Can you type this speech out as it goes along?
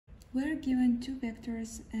We're given two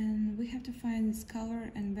vectors and we have to find the scalar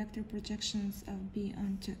and vector projections of B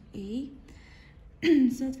onto A.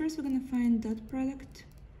 So at first we're going to find dot product.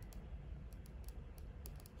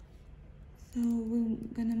 So we're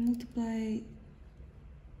going to multiply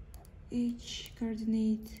each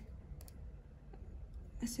coordinate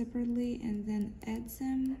separately and then add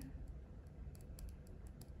them.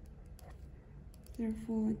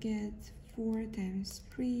 Therefore we get 4 times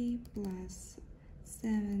 3 plus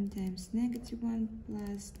 7 times -1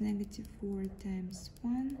 plus -4 times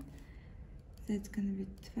 1. That's gonna be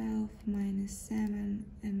 12 minus 7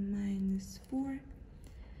 and minus 4.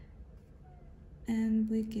 And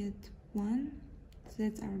we get 1. So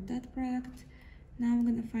that's our dot product. Now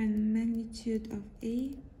we're gonna find the magnitude of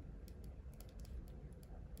A.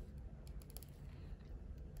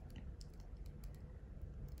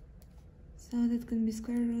 So that's gonna be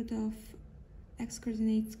square root of x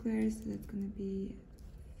coordinate squared, so that's going to be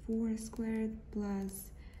 4 squared plus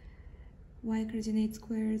y coordinate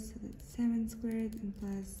squared, so that's 7 squared, and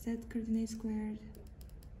plus z coordinate squared,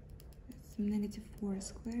 that's -4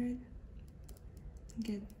 squared.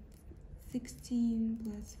 Get 16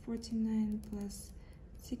 plus 49 plus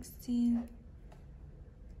 16,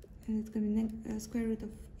 and it's going to be square root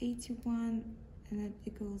of 81, and that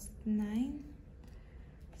equals 9.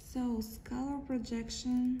 So scalar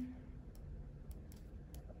projection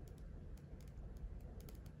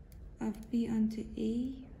of B onto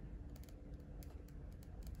A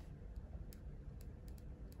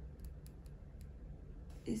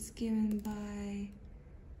is given by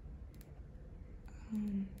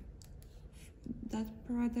dot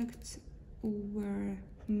product over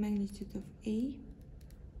magnitude of A.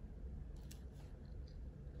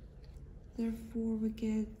 Therefore we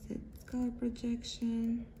get that scalar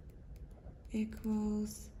projection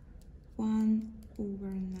equals 1 over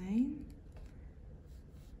 9.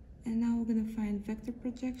 And now we're going to find vector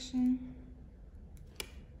projection.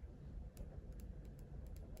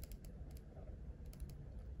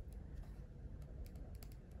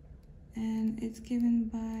 And it's given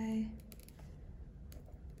by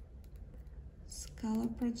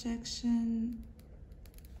scalar projection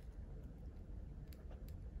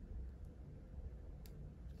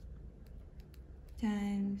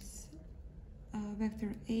times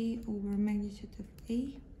vector A over magnitude of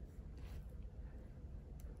A.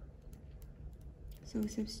 So we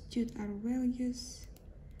substitute our values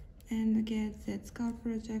and we get that scalar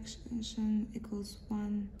projection equals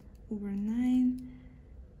 1 over 9.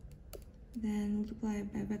 Then multiply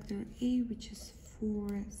by vector A, which is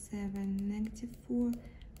 4, 7, -4,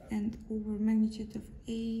 and over magnitude of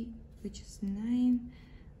A, which is 9.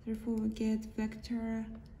 Therefore we get vector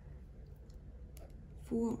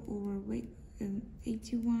 4 over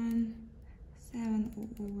 81, 7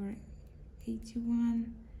 over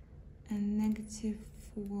 81, and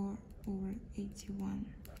 -4 over 81.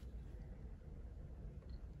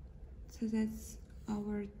 So that's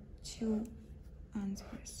our two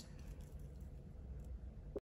answers.